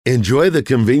Enjoy the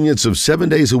convenience of 7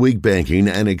 days a week banking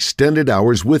and extended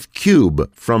hours with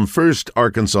Cube from First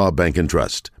Arkansas Bank and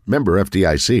Trust. Member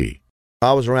FDIC.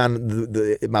 I was around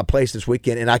my place this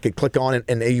weekend, and I could click on,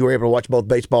 and you were able to watch both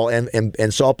baseball and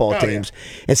softball teams.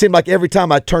 Yeah. It seemed like every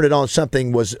time I turned it on,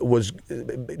 something was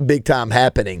big time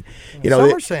happening. Some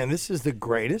are saying this is the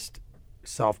greatest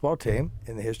softball team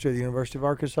in the history of the University of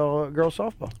Arkansas girls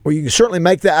softball. Well, you can certainly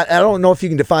make that. I don't know if you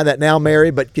can define that now, Mary,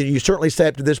 but you certainly say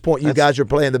up to this point you guys are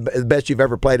playing the best you've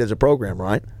ever played as a program,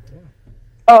 right?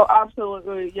 Oh,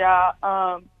 absolutely,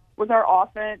 yeah. With our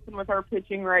offense and with our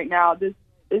pitching right now, this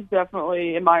is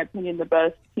definitely, in my opinion, the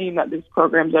best team that this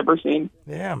program's ever seen.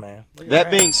 Yeah, man.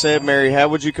 That being said, Mary, how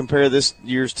would you compare this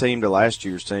year's team to last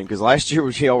year's team? Because last year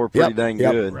y'all were pretty dang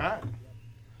good. Right.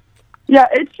 Yeah,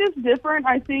 it's just different.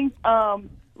 I think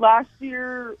last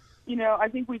year, I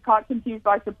think we caught some teams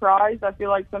by surprise. I feel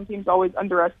like some teams always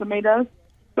underestimate us.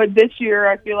 But this year,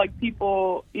 I feel like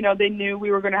people, they knew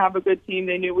we were going to have a good team.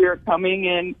 They knew we were coming.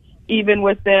 And even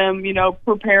with them,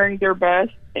 preparing their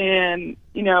best and,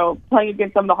 playing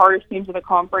against some of the hardest teams in the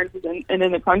conference and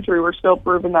in the country, we're still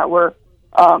proving that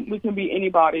we can beat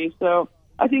anybody. So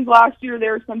I think last year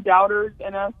there were some doubters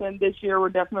in us, and this year we're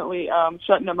definitely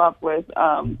shutting them up with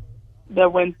the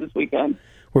wins this weekend.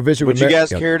 We're visiting. Would you guys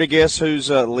care to guess who's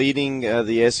leading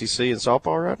the SEC in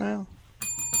softball right now?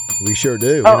 We sure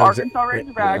do. Oh, Arkansas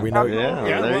Razorback. We know.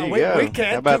 There you we go.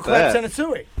 can. How about 2 claps that? and a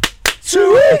suey.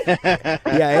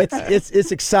 Yeah,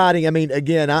 it's exciting. I mean,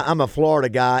 again, I'm a Florida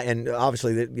guy, and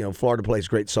obviously, Florida plays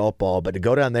great softball. But to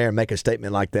go down there and make a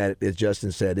statement like that, as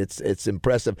Justin said, it's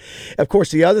impressive. Of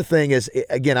course, the other thing is,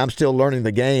 again, I'm still learning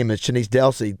the game. Is Shanice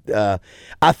Delsey?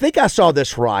 I think I saw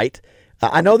this right.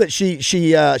 I know that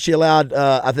she allowed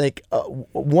I think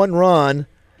 1 run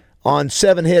on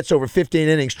 7 hits over 15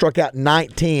 innings, struck out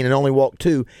 19 and only walked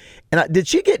 2. And did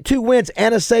she get 2 wins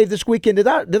and a save this weekend? Did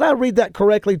I read that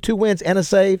correctly? 2 wins and a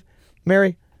save,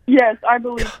 Mary? Yes, I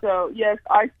believe so. Yes,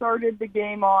 I started the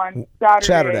game on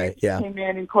Saturday. Yeah. Came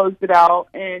in and closed it out,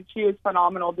 and she was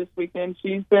phenomenal this weekend.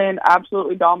 She's been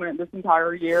absolutely dominant this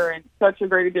entire year and such a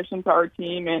great addition to our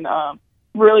team, and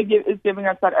really is giving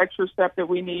us that extra step that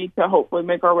we need to hopefully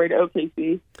make our way to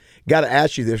OKC. Got to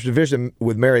ask you, this division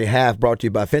with Mary Haff brought to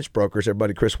you by Finch Brokers,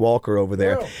 everybody, Chris Walker over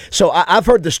there. Yeah. So I've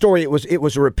heard the story. It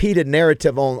was a repeated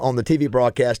narrative on the TV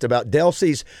broadcast about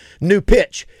Delsey's new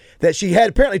pitch, that she had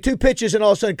apparently 2 pitches, and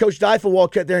all of a sudden Coach Deifel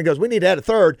walked out there and goes, "We need to add a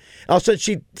third." And all of a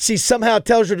sudden she somehow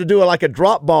tells her to do like a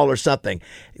drop ball or something.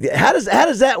 How does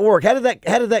that work? How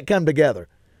did that come together?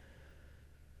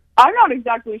 I'm not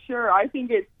exactly sure. I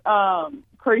think it's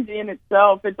crazy in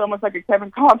itself. It's almost like a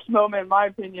Kevin Cox moment, in my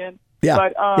opinion. Yeah.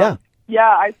 But yeah,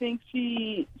 I think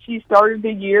she started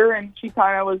the year and she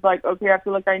kind of was like, okay, I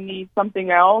feel like I need something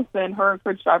else. And her and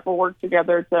Coach Deifel worked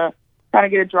together to kind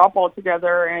of get a drop ball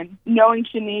together. And knowing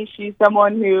Shanice, she's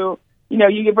someone who,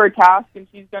 you give her a task and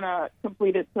she's going to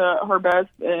complete it to her best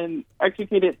and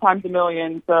execute it times a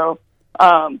million. So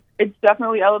it's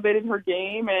definitely elevated her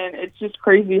game, and it's just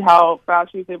crazy how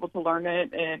fast she's able to learn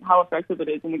it and how effective it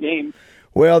is in the game.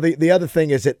 Well, the other thing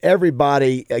is that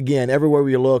everybody, again, everywhere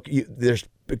you look, there's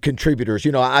contributors.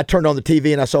 I turned on the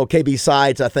TV and I saw KB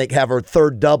Sides, I think, have her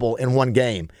 3rd double in one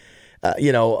game.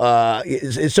 So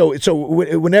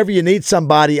whenever you need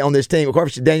somebody on this team, of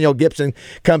course, Danielle Gibson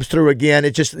comes through again.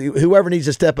 It's just whoever needs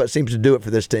to step up seems to do it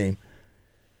for this team.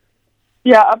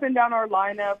 Yeah, up and down our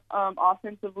lineup,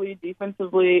 offensively,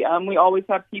 defensively, we always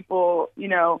have people,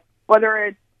 whether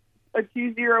it's a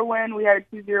 2-0 win, we had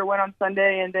a 2-0 win on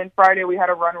Sunday, and then Friday we had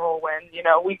a run roll win.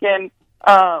 We can,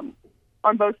 on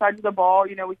both sides of the ball,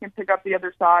 we can pick up the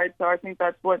other side. So I think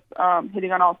that's what's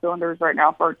hitting on all cylinders right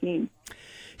now for our team.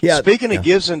 Yeah. Speaking of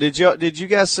Gibson, did you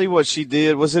guys see what she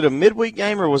did? Was it a midweek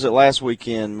game or was it last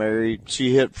weekend, Mary?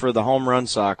 She hit for the home run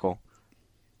cycle.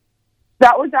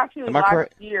 That was actually last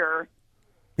correct? Year.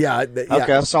 Yeah.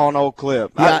 Okay, I saw an old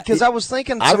clip. Because I was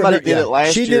thinking somebody did it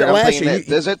last year. She did it last year.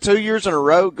 Is that 2 years in a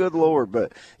row? Good Lord.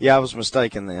 But, yeah, I was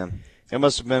mistaken then. It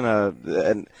must have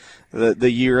been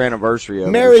the year anniversary of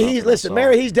Mary, it.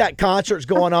 Mary, he's got concerts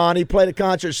going on. He played a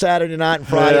concert Saturday night and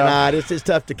Friday night. It's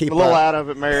tough to keep a little out of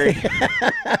it, Mary.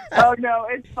 Oh, no,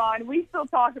 it's fine. We still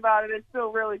talk about it. It's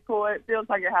still really cool. It feels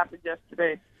like it happened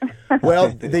yesterday.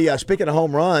 Well, speaking of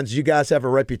home runs, you guys have a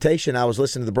reputation. I was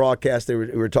listening to the broadcast. We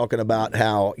were talking about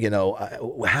how,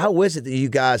 how is it that you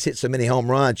guys hit so many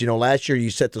home runs? Last year you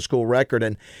set the school record,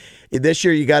 and this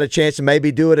year you got a chance to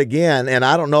maybe do it again. And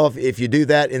I don't know if you do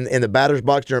that in the batter's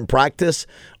box during practice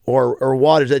or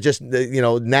what. Is that just,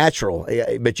 natural?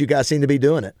 But you guys seem to be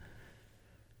doing it.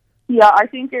 Yeah, I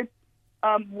think it's,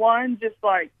 one, just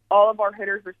like all of our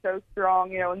hitters are so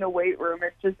strong, in the weight room.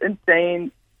 It's just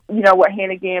insane what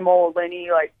Hannah Gamble, Lenny,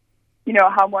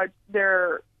 how much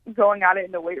they're going at it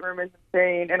in the weight room is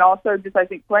insane. And also just, I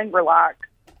think, playing relaxed.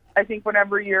 I think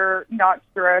whenever you're not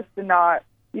stressed and not,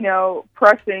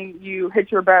 pressing, you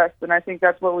hit your best. And I think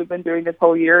that's what we've been doing this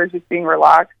whole year, is just being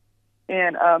relaxed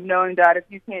and knowing that if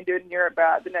you can't do it and you're at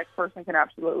bat, the next person can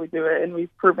absolutely do it. And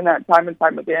we've proven that time and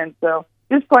time again. So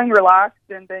just playing relaxed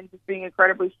and then just being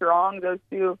incredibly strong, those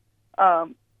two,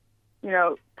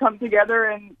 come together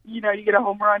and, you get a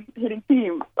home run hitting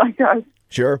team like us.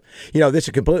 Sure. This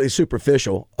is completely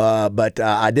superficial, but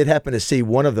I did happen to see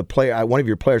one of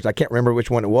your players, I can't remember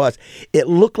which one it was. It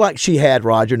looked like she had,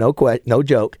 Roger, no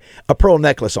joke, a pearl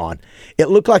necklace on. It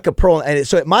looked like a pearl,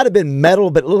 so it might have been metal,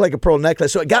 but it looked like a pearl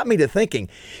necklace. So it got me to thinking,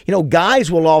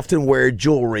 guys will often wear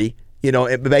jewelry,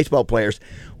 baseball players.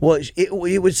 Well,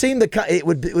 it would seem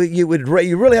you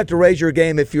really have to raise your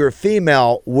game if you're a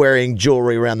female wearing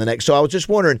jewelry around the neck. So I was just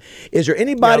wondering, is there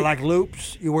anybody like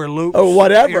loops? You wear loops or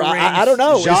whatever? I don't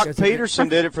know. Jacques Peterson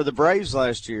did it for the Braves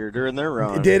last year during their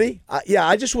run. Did he?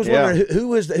 I just was wondering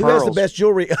who has the best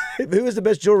jewelry. Who is the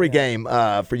best jewelry game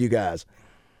for you guys?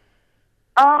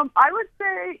 I would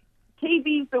say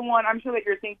KB's the one I'm sure that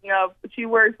you're thinking of. She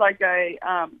wears like a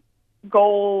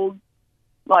gold,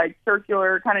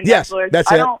 circular kind of necklace. That's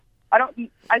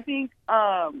I think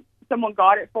someone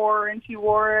got it for her and she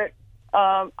wore it.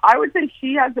 I would say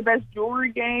she has the best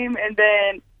jewelry game, and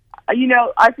then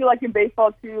I feel like in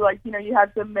baseball too, you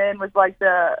have some men with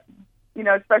the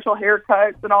special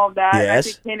haircuts and all of that. Yes.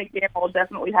 I think Hannah Gamble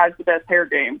definitely has the best hair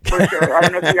game for sure. I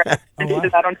don't know if you guys attention to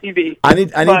that on TV. I need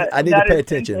to pay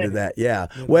attention to that. Yeah.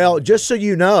 Well, just so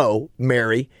you know,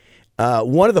 Mary,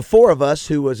 one of the four of us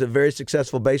who was a very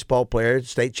successful baseball player,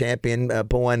 state champion,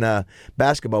 Poen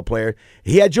basketball player,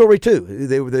 he had jewelry too.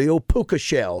 They were the old puka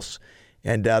shells.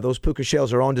 And those puka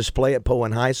shells are on display at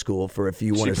Poen High School for if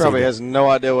you want to see. She probably has no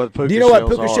idea what puka shells are. Do you know what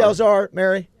puka shells are,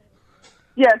 Mary?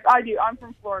 Yes, I do. I'm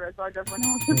from Florida, so I definitely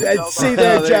know what puka shells See are.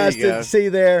 there, there Justin. you go. See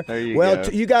there. There you well, go.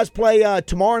 You guys play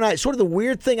tomorrow night. Sort of the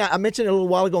weird thing, I mentioned it a little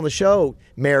while ago on the show,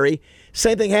 Mary.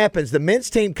 Same thing happens. The men's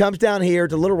team comes down here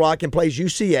to Little Rock and plays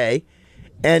UCA.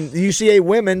 And the UCA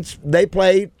women's, they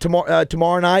play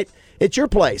tomorrow night. It's your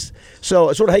place. So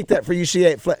I sort of hate that for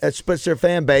UCA. It splits their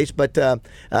fan base, but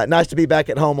nice to be back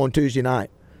at home on Tuesday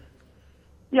night.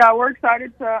 Yeah, we're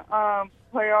excited to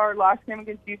play our last game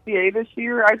against UCA this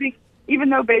year. I think even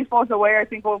though baseball's away, I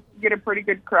think we'll get a pretty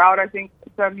good crowd. I think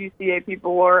some UCA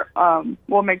people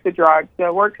will make the drive.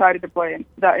 So we're excited to play in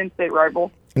that in-state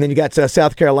rival. And then you got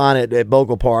South Carolina at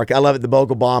Bogle Park. I love it, the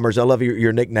Bogle Bombers. I love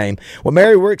your nickname. Well,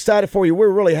 Mary, we're excited for you. We're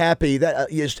really happy. That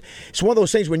it's one of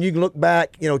those things when you can look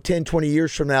back, 10, 20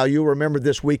 years from now, you'll remember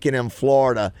this weekend in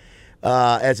Florida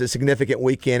as a significant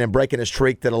weekend and breaking a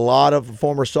streak that a lot of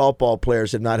former softball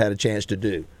players have not had a chance to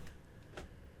do.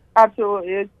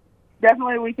 Absolutely. It's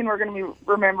definitely a weekend we're going to be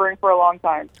remembering for a long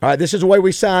time. All right, this is the way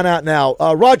we sign out now.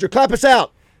 Roger, clap us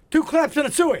out. 2 claps and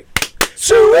a suey.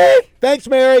 Suey! Thanks,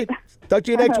 Mary. Talk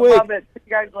to you next week. Love it. See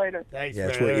you guys later. Thanks,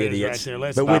 yes, man. we're There it is idiots,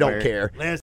 right there. but we don't care.